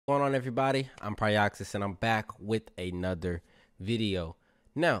What's going on, everybody? I'm Pryoxis and I'm back with another video.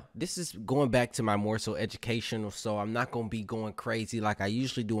 Now, this is going back to my more so educational, so I'm not going to be going crazy like I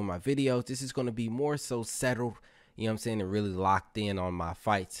usually do in my videos. This is going to be more so settled, you know what I'm saying, and really locked in on my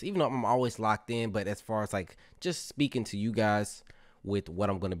fights. Even though I'm always locked in, but as far as like just speaking to you guys with what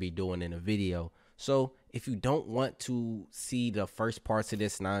I'm going to be doing in a video. So if you don't want to see the first parts of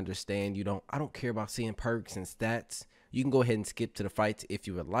this, and I understand I don't care about seeing perks and stats, you can go ahead and skip to the fights if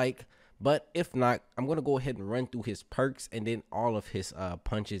you would like. But if not, I'm going to go ahead and run through his perks and then all of his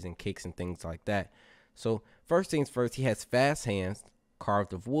punches and kicks and things like that. So first things first, he has fast hands,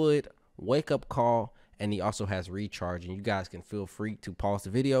 carved of wood, wake up call, and he also has recharge. And you guys can feel free to pause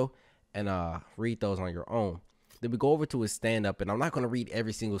the video and read those on your own. Then we go over to his stand up, and I'm not going to read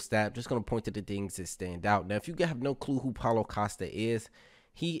every single stat. I'm just going to point to the things that stand out. Now, if you have no clue who Paulo Costa is,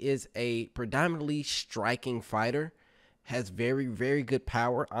 he is a predominantly striking fighter. Has very, very good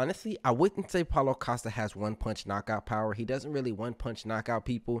power. Honestly, I wouldn't say Paulo Costa has one punch knockout power. He doesn't really one punch knockout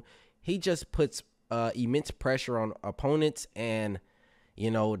people. He just puts immense pressure on opponents, and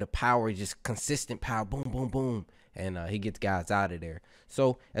the power, just consistent power, boom, boom, boom, and he gets guys out of there.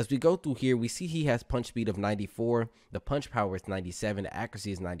 So as we go through here, we see he has punch speed of 94, the punch power is 97, the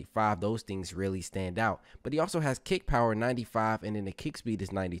accuracy is 95. Those things really stand out. But he also has kick power 95, and then the kick speed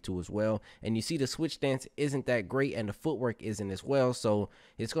is 92 as well. And you see the switch stance isn't that great, and the footwork isn't as well, so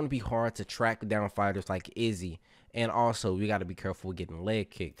it's going to be hard to track down fighters like Izzy. And also, we got to be careful with getting leg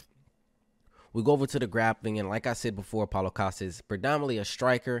kicked. We go over to the grappling, and like I said before, Paulo Costa is predominantly a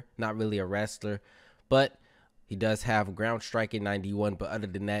striker, not really a wrestler, but he does have ground striking 91, but other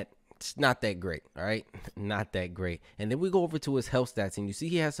than that, it's not that great, all right? Not that great. And then we go over to his health stats, and you see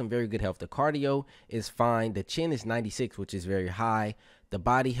he has some very good health. The cardio is fine. The chin is 96, which is very high. The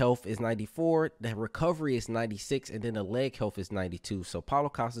body health is 94. The recovery is 96, and then the leg health is 92. So Paulo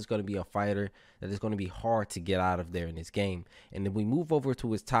Costa is going to be a fighter that is going to be hard to get out of there in this game. And then we move over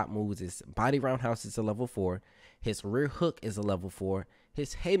to his top moves. His body roundhouse is a level 4. His rear hook is a level 4.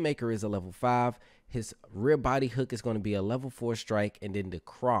 His haymaker is a level 5. His rear body hook is going to be a level 4 strike, and then the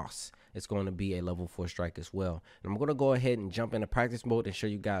cross is going to be a level 4 strike as well. And I'm going to go ahead and jump into practice mode and show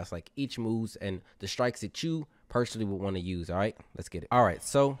you guys like each moves and the strikes that you personally would want to use. All right, let's get it. All right,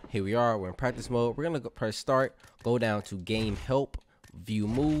 so here we are. We're in practice mode. We're going to press start, go down to game help, view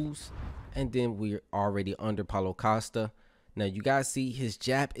moves, and then we're already under Paulo Costa. Now you guys see his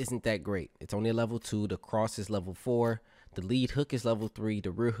jab isn't that great. It's only a level 2. The cross is level 4. The lead hook is level 3.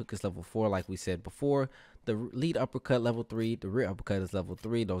 The rear hook is level 4, like we said before. The lead uppercut level 3. The rear uppercut is level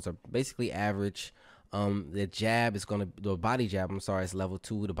 3. Those are basically average. The jab is the body jab, I'm sorry, is level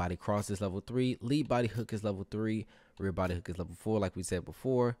 2. The body cross is level 3. Lead body hook is level 3. Rear body hook is level 4, like we said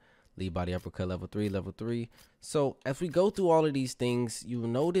before. Lead body uppercut level 3, level 3. So as we go through all of these things, you'll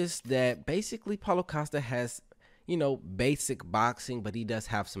notice that basically Paulo Costa has basic boxing, but he does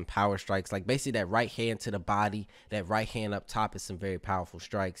have some power strikes, like basically that right hand to the body, that right hand up top is some very powerful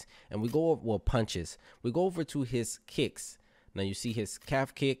strikes. And we go over, well, punches. We go over to his kicks. Now you see his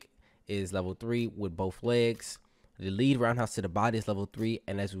calf kick is level 3 with both legs. The lead roundhouse to the body is level 3,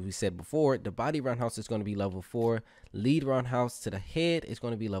 and as we said before, the body roundhouse is going to be level 4. Lead roundhouse to the head is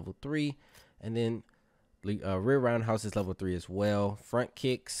going to be level 3, and then rear roundhouse is level 3 as well. Front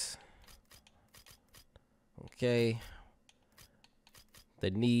kicks, okay, the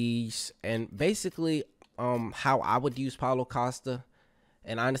knees, and basically how I would use Paulo Costa.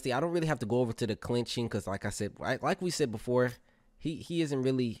 And honestly, I don't really have to go over to the clinching, because like I said, like we said before, he isn't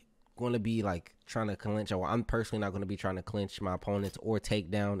really going to be like trying to clinch, or I'm personally not going to be trying to clinch my opponents or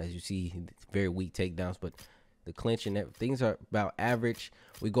take down. As you see, very weak takedowns, but the clinching, things are about average.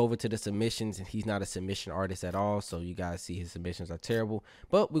 We go over to the submissions, and he's not a submission artist at all, so you guys see his submissions are terrible.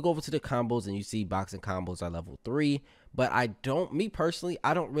 But we go over to the combos, and you see boxing combos are level 3. But me personally,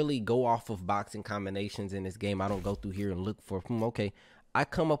 I don't really go off of boxing combinations in this game. I don't go through here and look for okay, I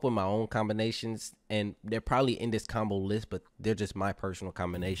come up with my own combinations, and they're probably in this combo list, but they're just my personal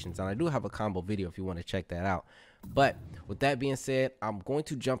combinations. And I do have a combo video if you want to check that out. But with that being said, I'm going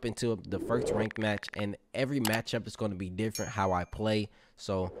to jump into the first ranked match, and every matchup is going to be different how I play.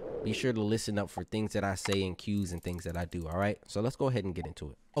 So be sure to listen up for things that I say and cues and things that I do. All right, so let's go ahead and get into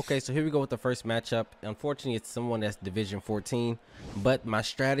it. Okay, so here we go with the first matchup. Unfortunately, it's someone that's Division 14, but my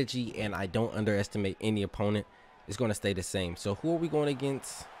strategy, and I don't underestimate any opponent, is going to stay the same. So who are we going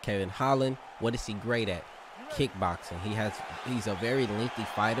against? Kevin Holland. What is he great at? Kickboxing. He's a very lengthy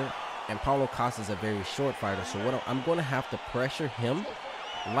fighter, and Paulo Costa is a very short fighter. So I'm going to have to pressure him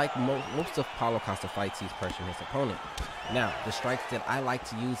like most of Paulo Costa fights. He's pressuring his opponent. Now, the strikes that I like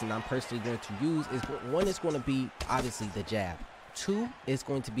to use, and I'm personally going to use, is one is going to be obviously the jab. 2 is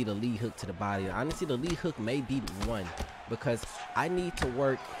going to be the lead hook to the body. Honestly, the lead hook may be 1 because I need to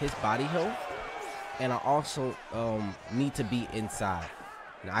work his body health, and I also need to be inside.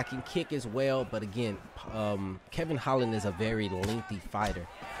 Now I can kick as well, but again, Kevin Holland is a very lengthy fighter,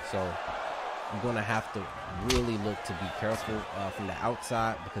 so I'm gonna have to really look to be careful from the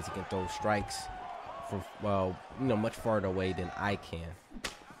outside because he can throw strikes from much farther away than I can.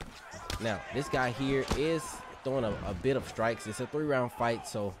 Now this guy here is throwing a bit of strikes. It's a 3-round fight,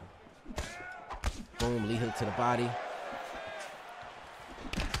 so boom, lead hook to the body.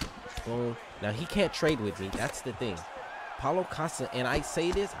 Boom. Now he can't trade with me. That's the thing. Paulo Costa, and I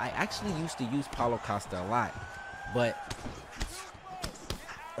say this, I actually used to use Paulo Costa a lot, but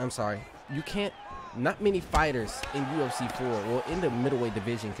I'm sorry, you can't. Not many fighters in UFC 4 or in the middleweight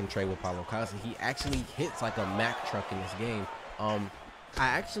division can trade with Paulo Costa. He actually hits like a Mack truck in this game. I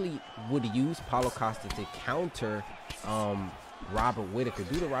actually would use Paulo Costa to counter Robert Whittaker.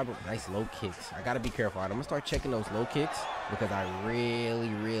 Do the Robert, nice low kicks. I gotta be careful. All right, I'm gonna start checking those low kicks because I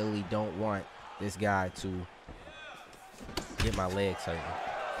really don't want this guy to get my legs hurt.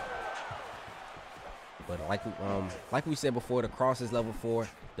 But like we said before, the cross is level 4.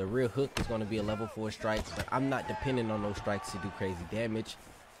 The rear hook is going to be a level 4 strike, but I'm not depending on those strikes to do crazy damage.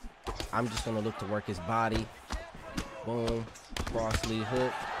 I'm just going to look to work his body. Boom, cross lead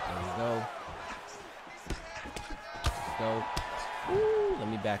hook. There we go. Let's go. Ooh, let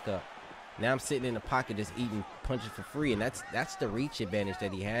me back up. Now I'm sitting in the pocket just eating punches for free, and that's the reach advantage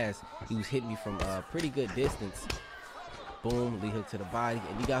that he has. He was hitting me from a pretty good distance. Boom, lead hook to the body.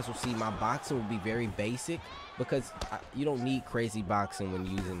 And you guys will see my boxing will be very basic because you don't need crazy boxing when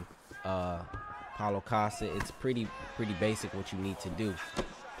using Paulo Costa. It's pretty basic what you need to do.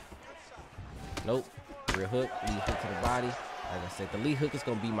 Nope, rear hook, lead hook to the body. Like I said, the lead hook is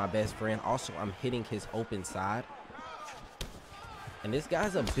going to be my best friend. Also, I'm hitting his open side. And this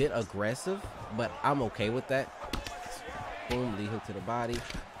guy's a bit aggressive, but I'm okay with that. Boom, lead hook to the body.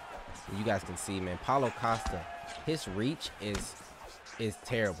 And you guys can see, man, Paulo Costa, his reach is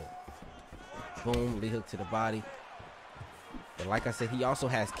terrible. Boom, lead hook to the body. But like I said, he also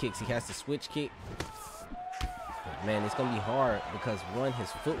has kicks. He has the switch kick. But man, it's gonna be hard because one, his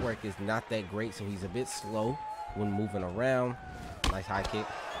footwork is not that great, so he's a bit slow when moving around. Nice high kick.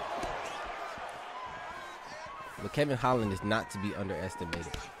 But Kevin Holland is not to be underestimated.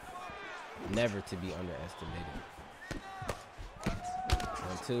 Never to be underestimated.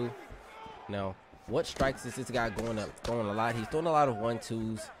 1-2. Now, what strikes is this guy going up, throwing a lot? He's throwing a lot of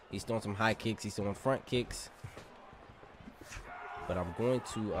 1-2s. He's throwing some high kicks. He's throwing front kicks. But I'm going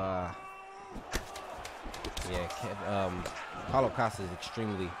to, Paulo Costa is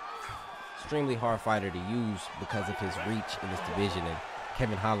extremely hard fighter to use because of his reach in this division, and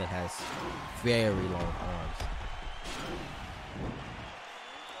Kevin Holland has very long arms.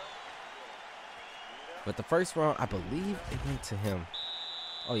 But the first round, I believe it went to him.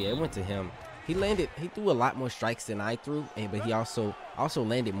 Oh yeah, it went to him. He threw a lot more strikes than I threw, but he also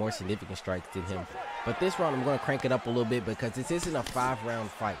landed more significant strikes than him. But this round, I'm going to crank it up a little bit because this isn't a 5-round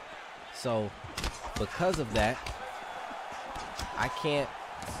fight. So because of that, I can't,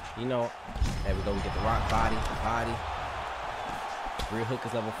 there we go. We get the rock body. Rear hook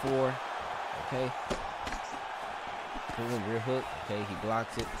is level 4. Okay. Boom, rear hook. Okay, he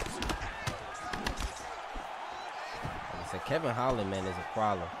blocks it. So Kevin Holland, man, is a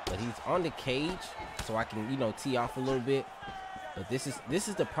problem, but he's on the cage, so I can, tee off a little bit. But this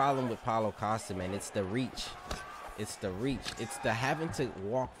is the problem with Paulo Costa, man. It's the reach. It's the having to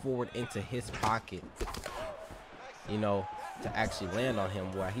walk forward into his pocket, to actually land on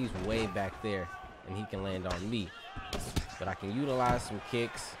him while he's way back there, and he can land on me. But I can utilize some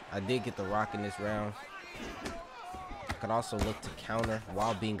kicks. I did get the rock in this round. I could also look to counter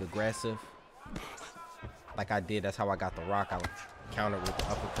while being aggressive. Like I did, that's how I got the rock. I countered with the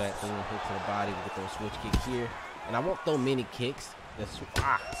uppercut, boom, hook to the body with those switch kicks here. And I won't throw many kicks. The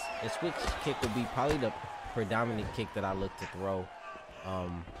switch kick will be probably the predominant kick that I look to throw.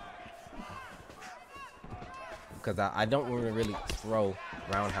 Because I don't want to really throw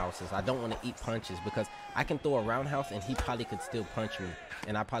roundhouses. I don't want to eat punches because I can throw a roundhouse and he probably could still punch me.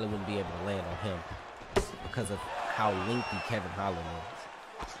 And I probably wouldn't be able to land on him because of how lengthy Kevin Holland is.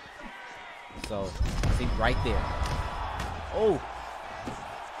 So, see, right there. Oh,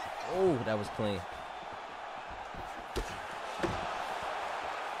 that was clean.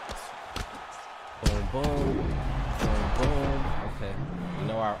 Boom, boom, boom, boom. Okay, we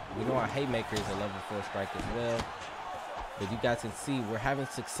know our haymaker is a level 4 strike as well. But you guys can see we're having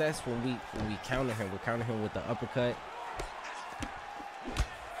success when we counter him. We're countering him with the uppercut.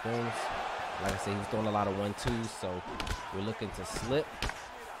 Boom. Like I said, he was throwing a lot of 1-2s, so we're looking to slip.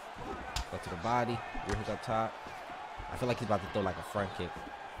 Go to the body, rear hook up top. I feel like he's about to throw like a front kick.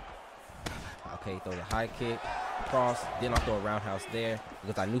 Okay, throw the high kick, cross, then I'll throw a roundhouse there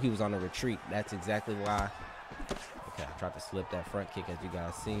because I knew he was on the retreat. That's exactly why. Okay, I tried to slip that front kick as you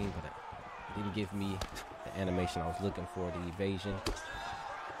guys seen, but it didn't give me the animation I was looking for, the evasion.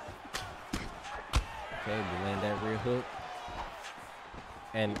 Okay, we land that rear hook.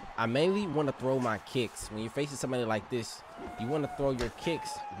 And I mainly want to throw my kicks. When you're facing somebody like this, you want to throw your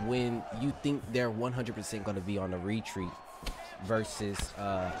kicks when you think they're 100% going to be on the retreat versus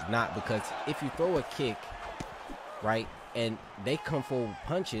not. Because if you throw a kick, right, and they come forward with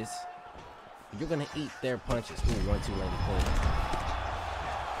punches, you're going to eat their punches. Ooh, 1-2 landing clean.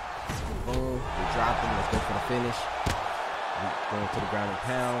 Boom, we drop them. Let's go for the finish. We going to the ground and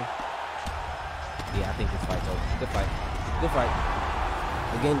pound. Yeah, I think this fight's over. Good fight. Good fight.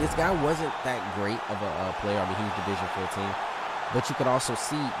 Again, this guy wasn't that great of a player. I mean, he was Division 14. But you could also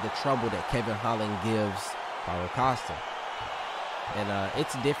see the trouble that Kevin Holland gives Paulo Costa. And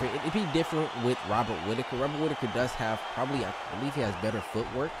it's different. It'd be different with Robert Whitaker. Robert Whitaker does have probably, I believe he has better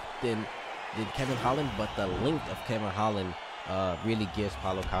footwork than Kevin Holland. But the length of Kevin Holland really gives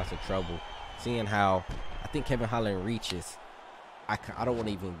Paulo Costa trouble. Seeing how I think Kevin Holland reaches, I don't want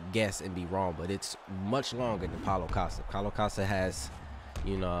to even guess and be wrong, but it's much longer than Paulo Costa. Paulo Costa has,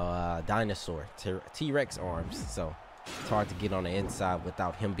 you know, dinosaur T-Rex arms, so it's hard to get on the inside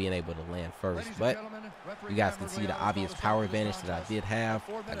without him being able to land first. But you guys can see the obvious power advantage that I did have.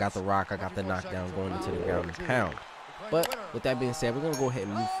 I got the rock, I got the knockdown going into the ground and pound. But with that being said, we're going to go ahead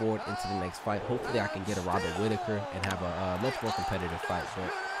and move forward into the next fight. Hopefully I can get a Robert Whitaker and have a much more competitive fight.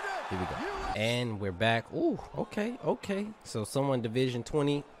 But here we go. And we're back. Ooh, okay. So someone Division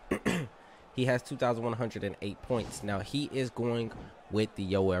 20. He has 2,108 points. Now he is going with the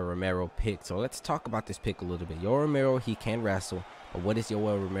Yoel Romero pick. So let's talk about this pick a little bit. Yoel Romero, he can wrestle, but what is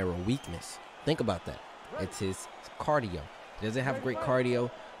Yoel Romero weakness? Think about that. It's his cardio. He doesn't have great cardio.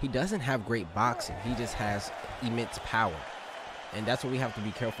 He doesn't have great boxing. He just has immense power. And that's what we have to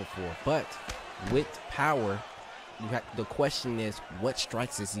be careful for. But with power, the question is, what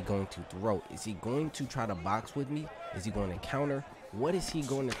strikes is he going to throw? Is he going to try to box with me? Is he going to counter? What is he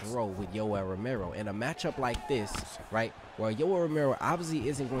going to throw with Yoel Romero? In a matchup like this, right, where Yoel Romero obviously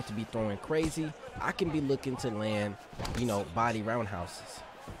isn't going to be throwing crazy, I can be looking to land, you know, body roundhouses.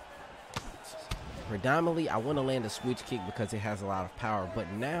 Predominantly, I want to land a switch kick because it has a lot of power.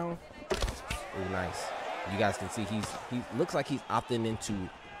 But now, oh, nice. You guys can see he looks like he's opting into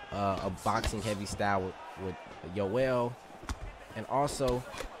a boxing heavy style with Yoel, and also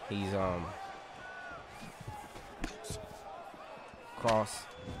he's cross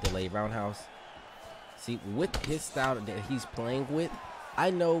delayed roundhouse. See, with his style that he's playing with,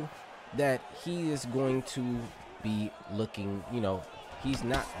 I know that he is going to be looking, you know, he's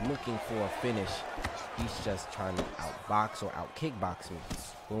not looking for a finish. He's just trying to outbox or out kickbox me.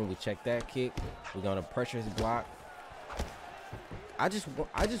 Boom, we check that kick. We're gonna pressure his block. I just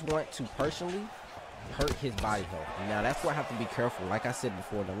want to personally hurt his body health. Now that's where I have to be careful. Like I said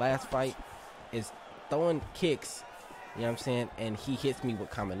before, the last fight is throwing kicks, you know what I'm saying, and he hits me with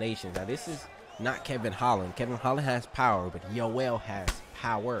combinations. Now this is not Kevin Holland. Kevin Holland has power, but Yoel has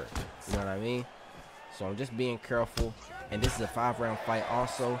power. You know what I mean? So I'm just being careful. And this is a 5-round fight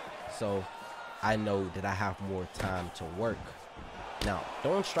also, so I know that I have more time to work. Now,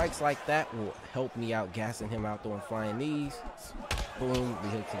 throwing strikes like that will help me out, gassing him out, throwing flying knees. Boom,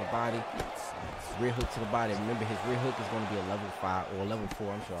 rear hook to the body. Rear hook to the body. Remember, his rear hook is going to be a level 5, or level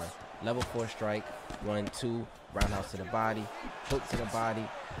 4, I'm sorry. Level 4 strike, 1-2, roundhouse to the body, hook to the body,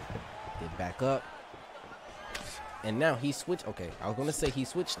 then back up. And now he switched, okay, I was going to say he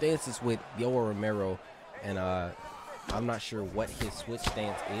switched stances with Yoel Romero, and I'm not sure what his switch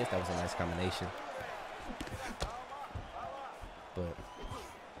stance is. That was a nice combination. But,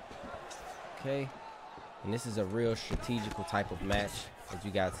 okay. And this is a real strategical type of match, as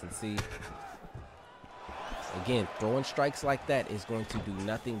you guys can see. Again, throwing strikes like that is going to do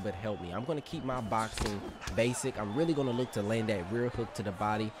nothing but help me. I'm going to keep my boxing basic. I'm really going to look to land that rear hook to the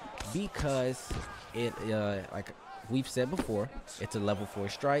body because it, like we've said before, it's a level 4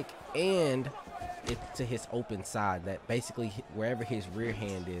 strike, and it's to his open side, that basically wherever his rear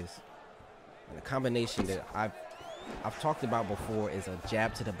hand is. And the combination that I've talked about before is a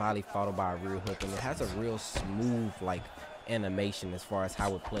jab to the body followed by a rear hook, and it has a real smooth like animation as far as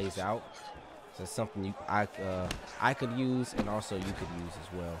how it plays out. So it's something I could use, and also you could use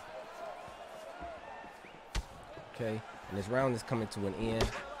as well. Okay, and this round is coming to an end.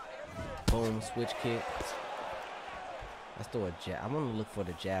 Boom, switch kick. Let's throw a jab. I'm gonna look for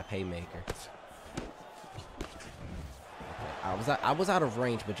the jab haymaker. Okay, I was out of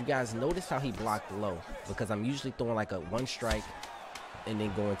range, but you guys notice how he blocked low, because I'm usually throwing like a one strike and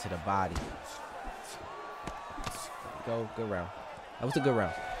then going to the body. Go, good round. That was a good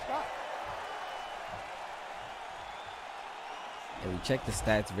round. And we check the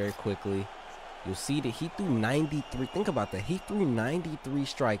stats very quickly. You'll see that he threw 93. Think about that. He threw 93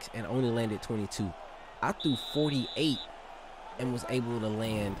 strikes and only landed 22. I threw 48 and was able to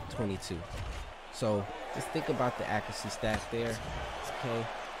land 22. So just think about the accuracy stat there. Okay.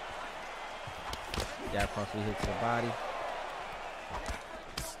 Jab cross we hit to the body.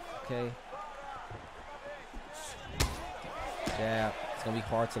 Okay. Jab. It's gonna be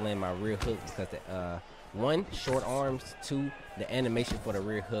hard to land my rear hook because the one, short arms. Two, the animation for the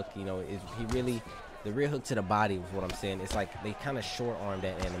rear hook, you know, is the rear hook to the body is what I'm saying. It's like they kind of short arm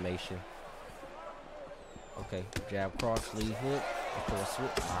that animation. Okay, jab cross, lead hook, for a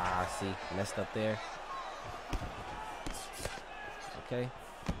switch. Ah, I see, messed up there. Okay,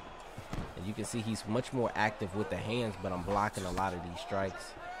 and you can see he's much more active with the hands, but I'm blocking a lot of these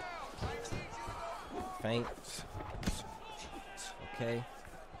strikes. Feint. Okay,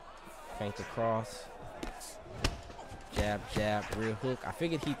 feint across. Jab, jab, rear hook. I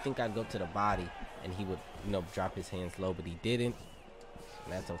figured he'd think I'd go to the body and he would, you know, drop his hands low, but he didn't.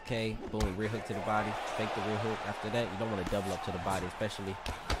 And that's okay. Boom, rear hook to the body. Fake the rear hook. After that, you don't want to double up to the body, especially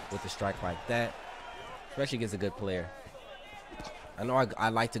with a strike like that. Especially against a good player. I know I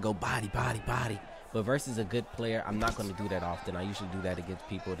like to go body, body, body, but versus a good player, I'm not going to do that often. I usually do that against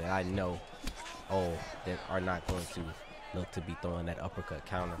people that I know, that are not going to look to be throwing that uppercut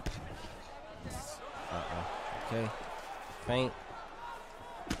counter. Okay. Feint,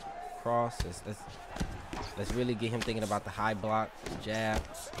 cross. Let's really get him thinking about the high block. Jab.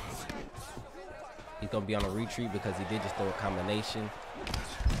 He's gonna be on a retreat because he did just throw a combination.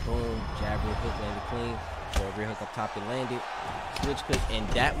 Boom, jab, rear hook, landed clean. Throw a rear hook up top and landed. Switch kick, and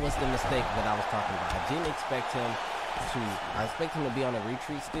that was the mistake that I was talking about. I didn't expect him to. I expect him to be on a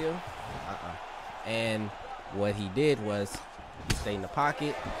retreat still. And what he did was he stayed in the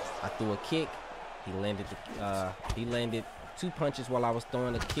pocket. I threw a kick. He landed 2 punches while I was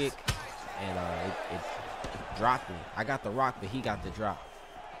throwing a kick, and it dropped me. I got the rock, but he got the drop,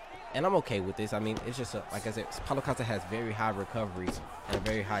 and I'm okay with this. I mean, it's just like I said, Paulo Costa has very high recovery and a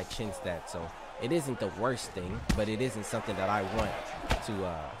very high chin stat, so it isn't the worst thing, but it isn't something that I want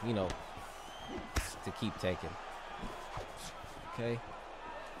to you know, to keep taking. Okay,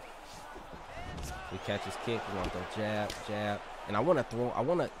 we catch his kick. We want to jab, jab, and I want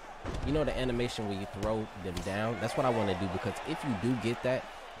to. You know the animation where you throw them down? That's what I want to do, because if you do get that,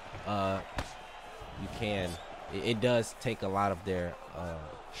 you can. It does take a lot of their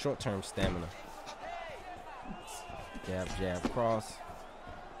short-term stamina. Jab, jab, cross.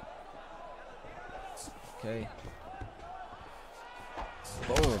 Okay.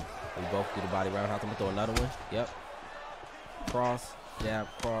 Boom. We both do the body roundhouse. I'm going to throw another one. Yep. Cross, jab,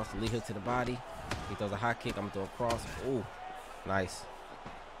 cross, lead hook to the body. He throws a high kick. I'm going to throw a cross. Ooh. Nice.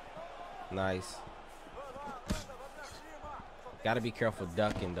 Nice. Gotta be careful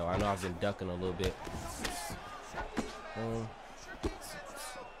ducking, though. I know I've been ducking a little bit.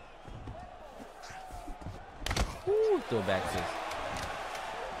 Woo, throw it back to.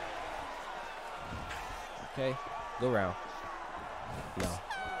 Okay, good round. No.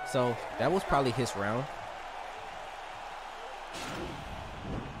 So, that was probably his round.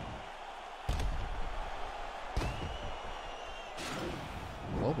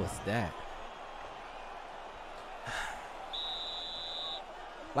 What was that?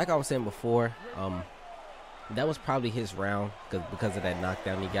 Like I was saying before, that was probably his round because of that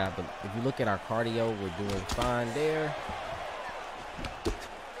knockdown he got. But if you look at our cardio, we're doing fine there.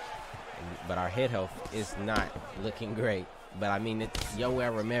 But our head health is not looking great. But I mean, it's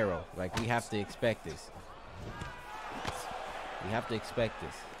Yoel Romero. Like, we have to expect this. We have to expect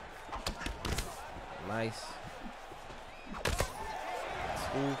this. Nice.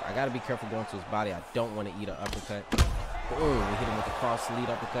 Ooh, I gotta be careful going to his body. I don't want to eat an uppercut. Boom, we hit him with the cross lead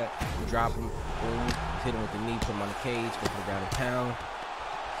uppercut. We drop him. Boom, hit him with the knee, put him on the cage, go for the ground and pound.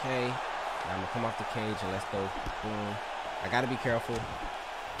 Okay, now I'm gonna come off the cage and let's go. Boom. I gotta be careful.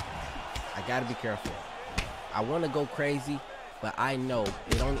 I gotta be careful. I want to go crazy, but I know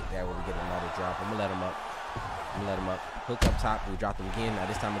it only. There, we get another drop. I'm gonna let him up. I'm gonna let him up. Hook up top. We drop him again. Now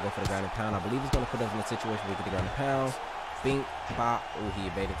this time we'll go for the ground and pound. I believe he's gonna put us in a situation where we get the ground and pound. Bink, pop. Oh, he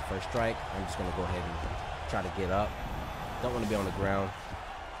evaded the first strike. I'm just gonna go ahead and try to get up. Don't want to be on the ground.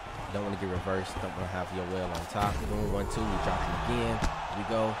 Don't want to get reversed. Don't want to have Yoel on top. Boom, 1, 2. We drop him again. Here we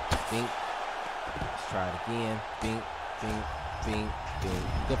go. Bink. Let's try it again. Bink. Bing, bing, bing.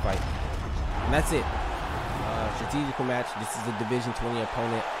 Good fight. And that's it. Strategical match. This is a Division 20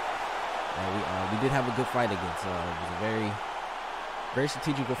 opponent. We did have a good fight against. It was a very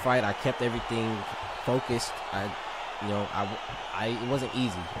strategical fight. I kept everything focused. It wasn't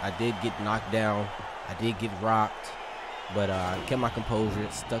easy. I did get knocked down. I did get rocked, but I kept my composure,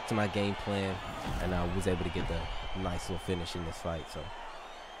 stuck to my game plan, and I was able to get the nice little finish in this fight. So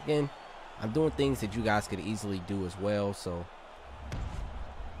again, I'm doing things that you guys could easily do as well. So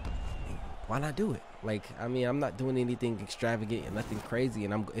why not do it? Like, I mean, I'm not doing anything extravagant and nothing crazy,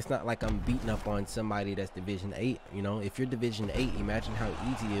 and it's not like I'm beating up on somebody that's Division 8. You know, if you're Division 8, imagine how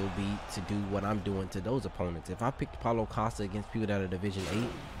easy it'll be to do what I'm doing to those opponents. If I picked Paulo Costa against people that are Division 8,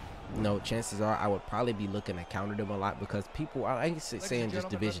 you know, chances are I would probably be looking to counter them a lot, because people, I ain't saying just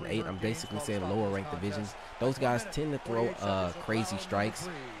Division 8, I'm basically saying lower ranked divisions. Those guys tend to throw crazy strikes,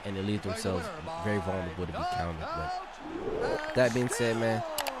 and they leave themselves very vulnerable to be countered. But that being said, man,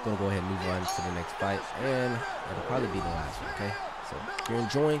 gonna go ahead and move on to the next fight, and it'll probably be the last one. Okay, so if you're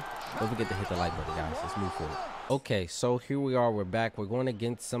enjoying, don't forget to hit the like button, guys. Let's move forward. Okay, so here we are, we're back. We're going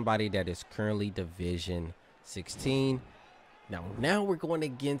against somebody that is currently Division 16. Now we're going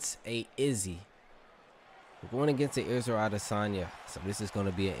against a Izzy. We're going against a Israel Adesanya, so this is going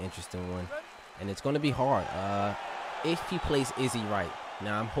to be an interesting one, and it's going to be hard if he plays Izzy right.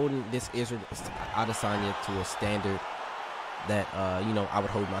 Now I'm holding this Israel Adesanya to a standard that you know, I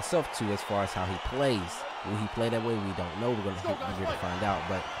would hold myself to as far as how he plays. Will he play that way? We don't know. We're going to be here to find out.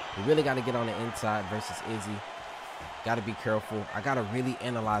 But we really got to get on the inside versus Izzy. Got to be careful. I got to really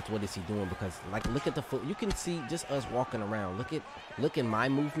analyze what is he doing, because like, look at the foot. You can see just us walking around. Look at my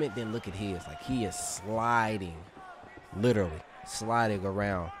movement, then look at his. Like, he is sliding, literally sliding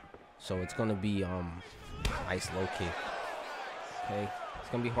around. So it's going to be nice low kick. Okay, it's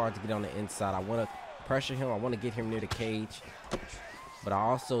going to be hard to get on the inside. I want to pressure him. I want to get him near the cage, but I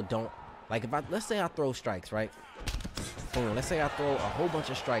also don't like, if let's say I throw strikes, right? Boom. Let's say I throw a whole bunch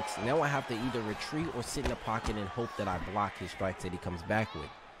of strikes. Now I have to either retreat or sit in the pocket and hope that I block his strikes that he comes back with.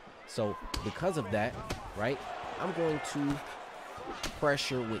 So because of that, right, I'm going to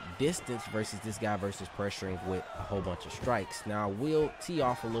pressure with distance versus this guy versus pressuring with a whole bunch of strikes. Now I will tee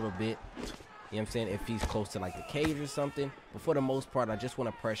off a little bit, you know what I'm saying, if he's close to like the cage or something, but for the most part I just want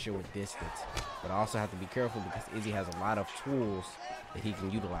to pressure with distance. But I also have to be careful because Izzy has a lot of tools that he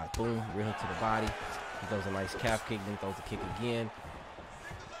can utilize. Boom, rear hook to the body. He throws a nice calf kick, then throws a kick again.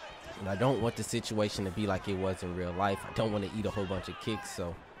 And I don't want the situation to be like it was in real life. I don't want to eat a whole bunch of kicks,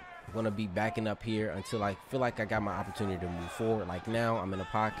 so I'm going to be backing up here until I feel like I got my opportunity to move forward. Like now, I'm in the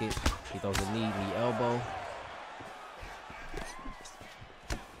pocket. He throws a knee elbow.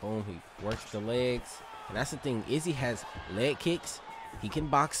 Boom, he works the legs. And that's the thing, Izzy has leg kicks. He can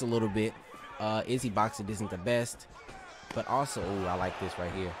box a little bit. Izzy boxing isn't the best. But also, ooh, I like this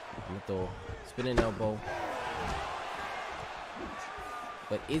right here. I'm going to throw a spinning elbow.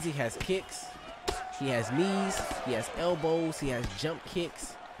 But Izzy has kicks. He has knees. He has elbows. He has jump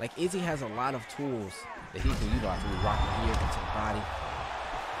kicks. Like, Izzy has a lot of tools that he can utilize. We rock it here into the body.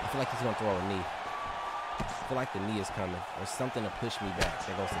 I feel like he's going to throw a knee. I feel like the knee is coming, or something to push me back.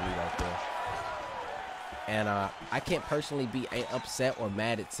 There goes the knee right there. And I can't personally be upset or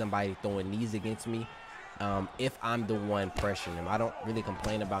mad at somebody throwing knees against me if I'm the one pressuring them. I don't really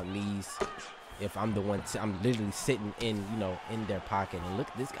complain about knees if I'm the one. I'm literally sitting in, you know, in their pocket. And look,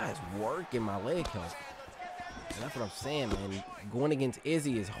 this guy's working my leg health. And that's what I'm saying, man. Going against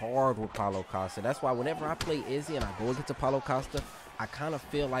Izzy is hard with Paulo Costa. That's why whenever I play Izzy and I go against a Paulo Costa, I kind of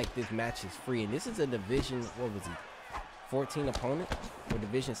feel like this match is free. And this is a division, what was he, 14 opponent or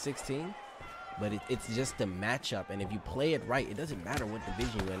division 16? But it's just the matchup, and if you play it right, it doesn't matter what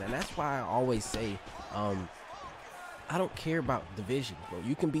division you're in. And that's why I always say, I don't care about division, bro.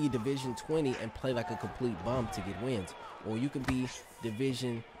 You can be division 20 and play like a complete bum to get wins, or you can be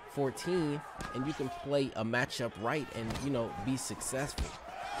division 14 and you can play a matchup right and, you know, be successful.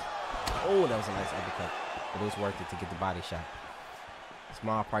 Oh, that was a nice uppercut, but it was worth it to get the body shot.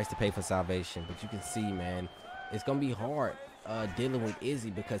 Small price to pay for salvation, but you can see, man, it's gonna be hard dealing with Izzy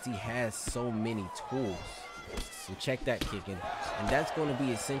because he has so many tools. So check that kicking, and that's going to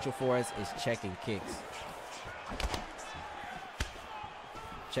be essential for us, is checking kicks.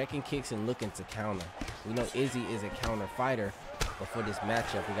 Checking kicks and looking to counter. We know Izzy is a counter fighter, but for this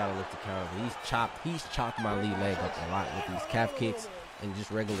matchup, we gotta look to counter. He's chopped my lead leg up a lot with these calf kicks and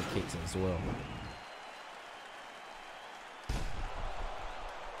just regular kicks as well.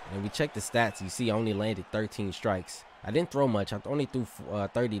 And we check the stats. You see, I only landed 13 strikes. I didn't throw much. I only threw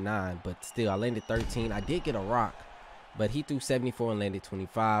 39, but still, I landed 13. I did get a rock, but he threw 74 and landed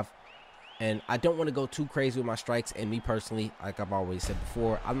 25. And I don't want to go too crazy with my strikes. And me personally, like I've always said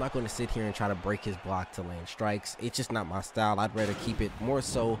before, I'm not going to sit here and try to break his block to land strikes. It's just not my style. I'd rather keep it more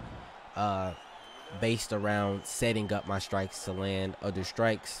so based around setting up my strikes to land other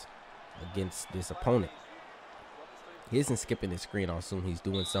strikes against this opponent. He isn't skipping his screen. I'll assume he's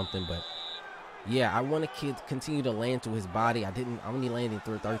doing something, but yeah, I want to continue to land through his body. I only landed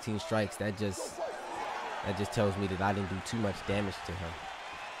through 13 strikes. That just tells me that I didn't do too much damage to him.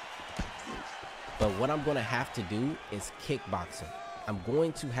 But what I'm going to have to do is kickboxing. I'm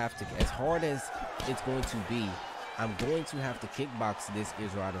going to have to, as hard as it's going to be, I'm going to have to kickbox this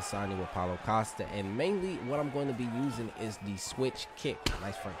Israel Adesanya with Paulo Costa. And mainly what I'm going to be using is the switch kick.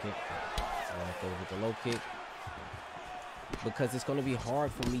 Nice front kick. So I go with the low kick, because it's going to be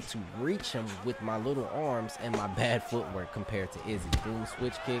hard for me to reach him with my little arms and my bad footwork compared to Izzy. Boom,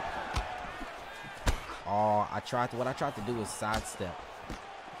 switch kick. Oh, what I tried to do is sidestep.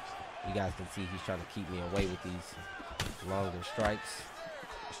 You guys can see he's trying to keep me away with these longer strikes.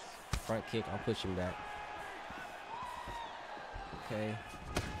 Front kick, I'm pushing back. Okay.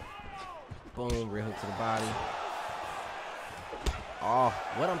 Boom, rear hook to the body. Oh,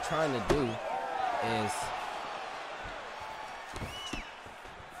 what I'm trying to do is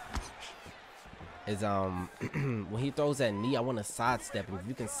when he throws that knee, I want to sidestep him. If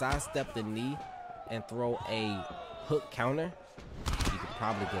you can sidestep the knee and throw a hook counter, you could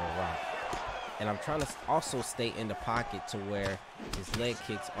probably get a rock. And I'm trying to also stay in the pocket to where his leg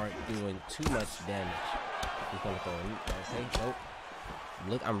kicks aren't doing too much damage. He's gonna throw a knee. Okay, nope.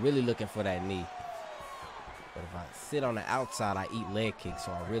 Look, I'm really looking for that knee. But if I sit on the outside, I eat leg kicks,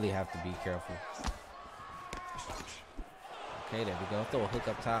 so I really have to be careful. Okay, there we go. Throw a hook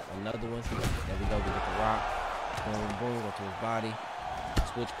up top, another one. There we go. We get the rock. Boom, boom, go to his body.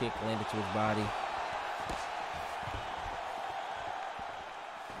 Switch kick, landed to his body.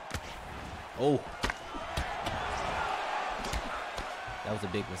 Oh, that was a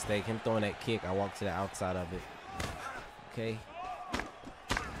big mistake. Him throwing that kick, I walked to the outside of it. Okay,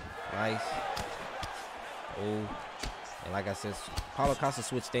 nice. Oh, and like I said, Paulo Costa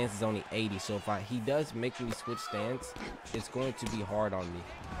switch stance is only 80, so if he does make me switch stance, it's going to be hard on me.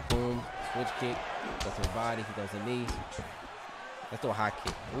 Boom, switch kick, goes to his body, he does a knee. Let's throw a high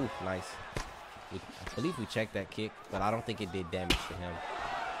kick. Ooh, nice. I believe we checked that kick, but I don't think it did damage to him.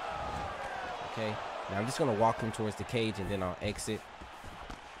 Okay, now I'm just gonna walk him towards the cage and then I'll exit.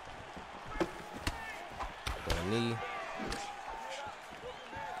 Throw a knee.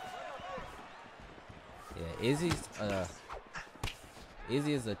 Yeah, Izzy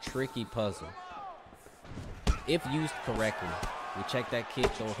is a tricky puzzle if used correctly. We check that kick,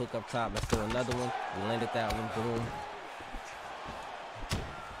 throw a hook up top. Let's throw another one. We landed that one. Boom.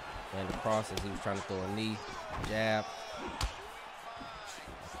 Land across as he was trying to throw a knee. Jab.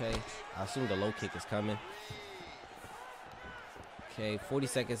 Okay, I assume the low kick is coming. Okay, 40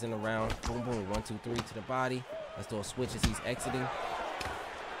 seconds in the round. Boom, boom. 1, 2, 3 to the body. Let's do a switch as he's exiting.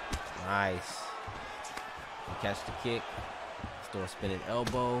 Nice. We catch the kick. Let's do a spinning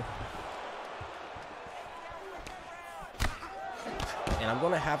elbow. And I'm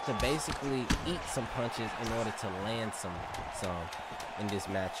going to have to basically eat some punches in order to land some in this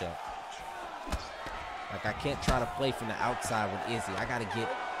matchup. Like, I can't try to play from the outside with Izzy. I gotta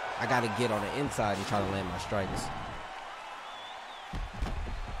get on the inside and try to land my strikes.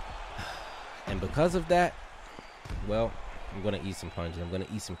 And because of that, well, I'm gonna eat some punches. I'm gonna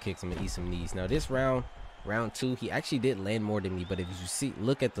eat some kicks. I'm gonna eat some knees. Now this round 2, he actually did land more than me. But if you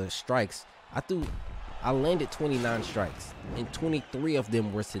look at the strikes, I landed 29 strikes, and 23 of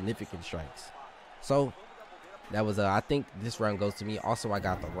them were significant strikes. So that was I think this round goes to me. Also, I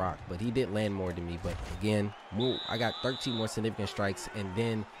got the rock, but he did land more than me. But again, I got 13 more significant strikes, and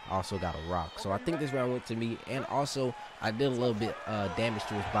then also got a rock. So I think this round went to me. And also, I did a little bit damage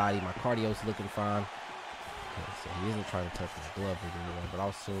to his body. My cardio's looking fine. Okay, so he isn't trying to touch my glove anymore. But I'll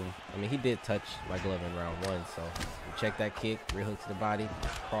assume, I mean, he did touch my glove in round 1. So we check that kick, rear hook to the body,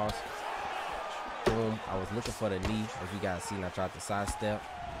 cross. Boom. I was looking for the knee, as you guys seen. I tried to sidestep.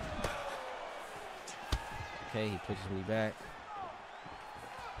 Okay, he pushes me back.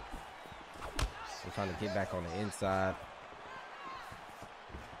 I'm trying to get back on the inside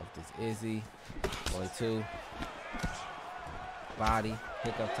of this Izzy. 1, 2. Body,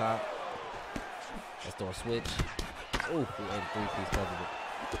 pick up top. Let's throw a switch. Ooh, we ate a 3-piece because of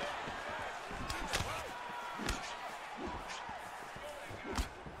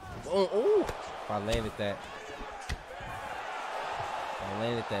it. Ooh. If I landed that,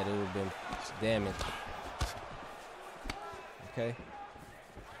 it would have been damage. Okay.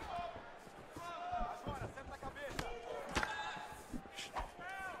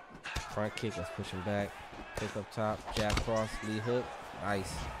 Front kick, let's push him back. Pick up top, jab cross, lead hook.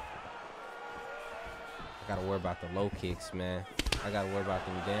 Nice. I gotta worry about the low kicks, man. I gotta worry about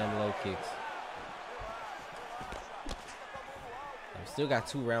them damn low kicks. I've still got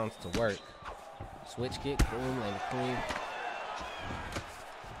 2 rounds to work. Switch kick, boom, land it clean.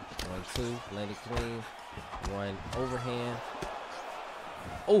 1-2, land it clean. 1 overhand.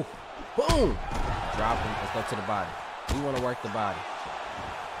 Oh, boom! Drop him. Let's go to the body. We want to work the body,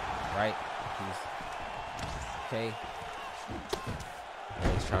 right? Okay.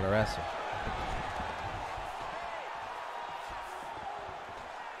 And he's trying to wrestle.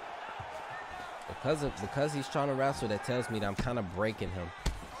 Because he's trying to wrestle, that tells me that I'm kind of breaking him.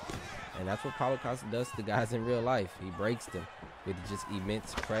 And that's what Paulo Costa does to guys in real life. He breaks them with just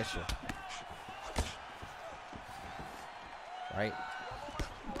immense pressure. Right?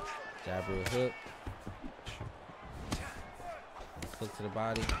 Jab real hook. Hook to the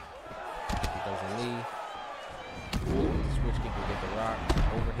body. He doesn't leave. Switch kick will get the rock.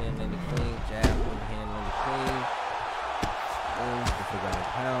 Overhand landing clean. Jab, overhand landing clean. Boom. Get the ground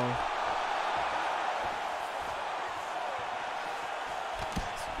pound.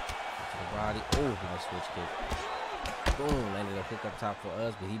 Body. Oh, nice switch kick. Boom, landed a hook up top for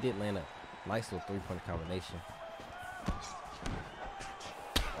us, but he did land a nice little 3-point combination.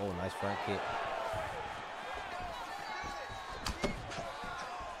 Oh, nice front kick.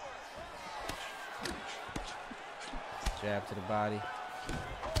 Jab to the body,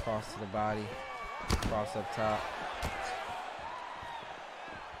 cross to the body, cross up top.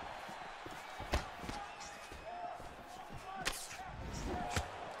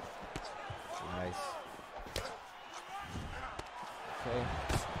 Okay.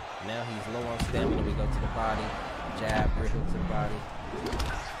 Now he's low on stamina. We go to the body. Jab, rear hook to the body.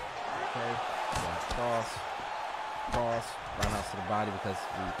 Okay. Cross. Cross. Roundhouse to the body because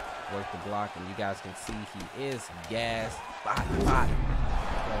we work the block. And you guys can see he is gassed. Body.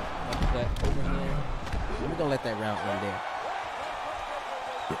 Uppercut, overhand. We're going to let that round end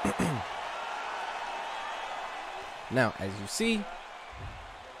there. Now, as you see,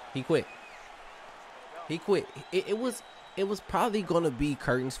 he quit. He quit. It was probably going to be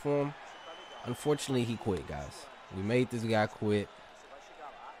curtains for him. Unfortunately, he quit, guys. We made this guy quit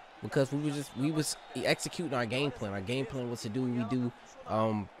because we was executing our game plan. Our game plan was to do what we do.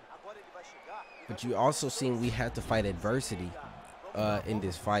 But you also seen we had to fight adversity in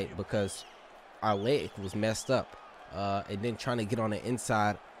this fight because our leg was messed up. And then trying to get on the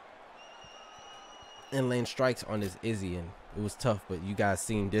inside and land strikes on this Izzy, and it was tough. But you guys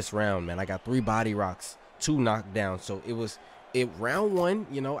seen this round, man. I got 3 body rocks. 2 knockdowns, so round 1,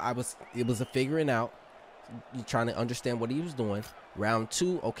 you know, it was a figuring out. You trying to understand what he was doing. Round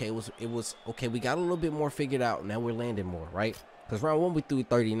 2, okay, it was okay. We got a little bit more figured out. Now we're landing more, right? Because round 1 we threw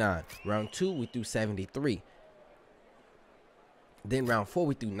 39. Round 2 we threw 73. Then round 4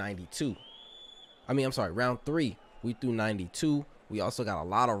 we threw 92. I'm sorry. Round 3 we threw 92. We also got a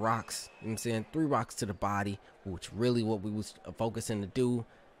lot of rocks. You know what I'm saying? 3 rocks to the body, which really what we was focusing to do,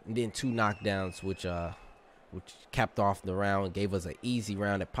 and then 2 knockdowns, which capped off the round and gave us an easy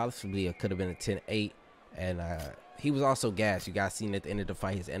round that possibly could have been a 10-8. And he was also gassed. You guys seen at the end of the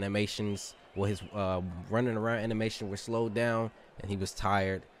fight, his animations, his running around animation were slowed down, and he was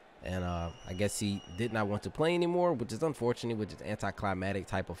tired. And I guess he did not want to play anymore, which is unfortunate, which is anticlimactic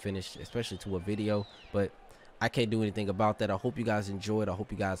type of finish, especially to a video. But I can't do anything about that. I hope you guys enjoyed. I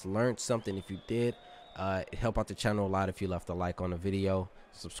hope you guys learned something. If you did, it helped out the channel a lot if you left a like on the video,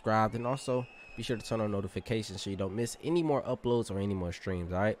 subscribed, and also be sure to turn on notifications so you don't miss any more uploads or any more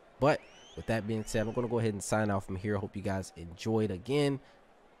streams. All right, but with that being said, I'm going to go ahead and sign off from here. I hope you guys enjoyed again,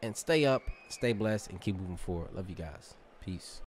 and stay up, stay blessed, and keep moving forward. Love you guys. Peace.